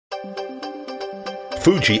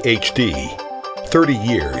Fuji HD, 30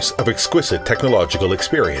 years of exquisite technological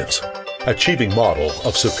experience, achieving model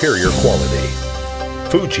of superior quality.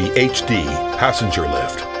 Fuji HD passenger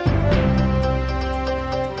lift.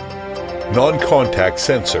 Non-contact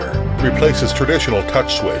sensor replaces traditional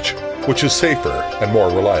touch switch, which is safer and more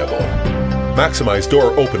reliable. Maximize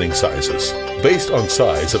door opening sizes based on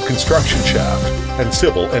size of construction shaft and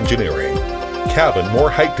civil engineering. Cabin more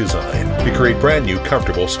height design to create brand new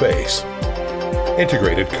comfortable space.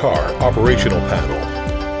 Integrated car operational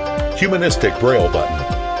panel. Humanistic braille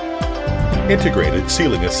button. Integrated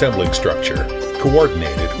ceiling assembling structure,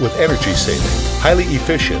 coordinated with energy-saving, highly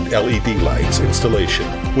efficient LED lights installation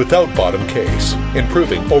without bottom case,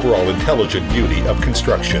 improving overall intelligent beauty of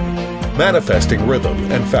construction, manifesting rhythm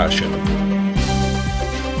and fashion.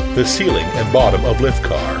 The ceiling and bottom of lift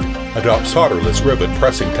car adopts solderless ribbon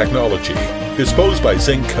pressing technology, disposed by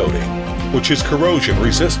zinc coating, which is corrosion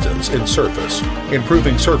resistance in surface,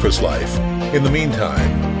 improving surface life. In the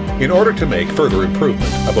meantime, in order to make further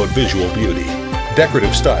improvement about visual beauty,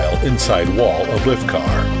 decorative style inside wall of lift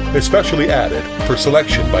car, especially added for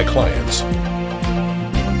selection by clients.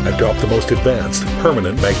 Adopt the most advanced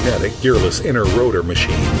permanent magnetic gearless inner rotor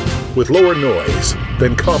machine with lower noise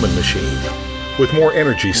than common machine, with more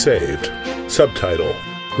energy saved. Subtitle: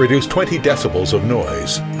 reduce 20 decibels of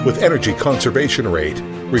noise with energy conservation rate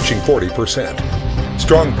reaching 40%.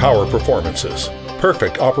 Strong power performances,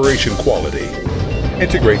 perfect operation quality.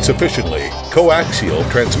 Integrate sufficiently coaxial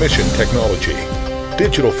transmission technology,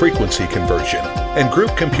 digital frequency conversion, and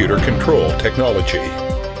group computer control technology.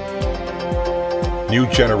 New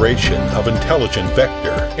generation of intelligent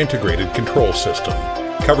vector integrated control system,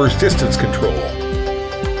 covers distance control,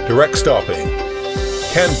 direct stopping,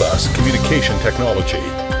 CANBUS communication technology,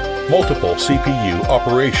 multiple CPU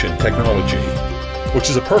operation technology, which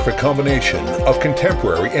is a perfect combination of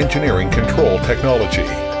contemporary engineering control technology,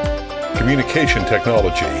 communication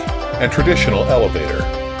technology, and traditional elevator.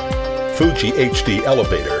 Fuji HD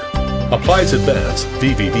Elevator applies advanced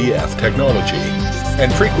VVVF technology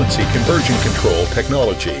and frequency conversion control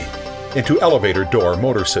technology into elevator door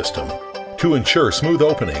motor system to ensure smooth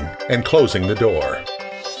opening and closing the door.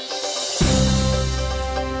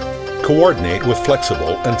 Coordinate with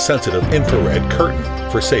flexible and sensitive infrared curtain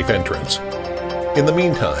for safe entrance. In the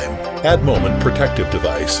meantime, add moment protective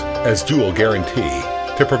device as dual guarantee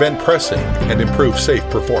to prevent pressing and improve safe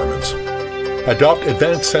performance. Adopt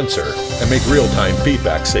advanced sensor and make real-time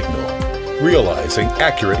feedback signal, realizing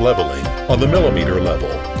accurate leveling on the millimeter level.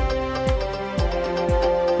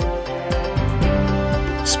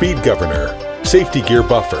 Speed governor, safety gear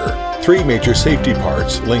buffer, 3 major safety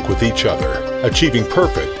parts link with each other, achieving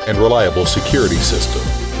perfect and reliable security system.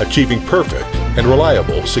 Achieving perfect and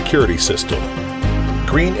reliable security system.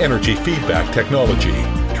 Green energy feedback technology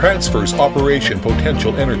transfers operation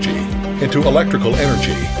potential energy into electrical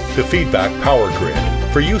energy to feedback power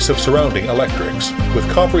grid for use of surrounding electrics with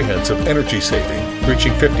comprehensive energy saving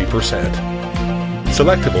reaching 50%.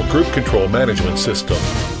 Selectable group control management system.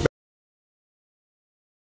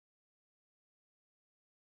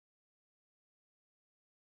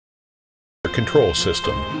 Control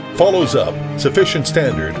system follows up sufficient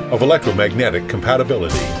standard of electromagnetic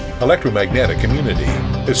compatibility. Electromagnetic immunity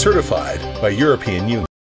is certified by European Union.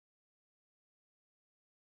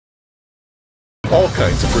 All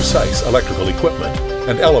kinds of precise electrical equipment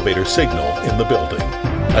and elevator signal in the building.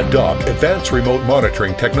 Adopt advanced remote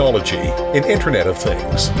monitoring technology in Internet of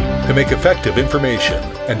Things to make effective information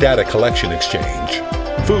and data collection exchange.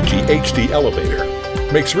 Fuji HD Elevator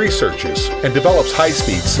makes researches and develops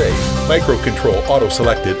high-speed safe microcontrol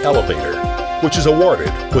auto-selected elevator, which is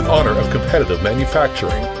awarded with honor of competitive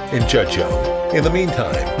manufacturing in Zhejiang. In the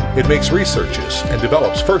meantime, it makes researches and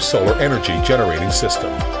develops first solar energy generating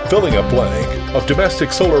system, filling up blank of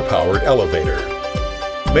domestic solar-powered elevator.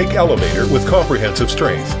 Make elevator with comprehensive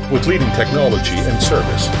strength with leading technology and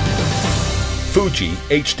service. Fuji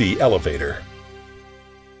HD Elevator.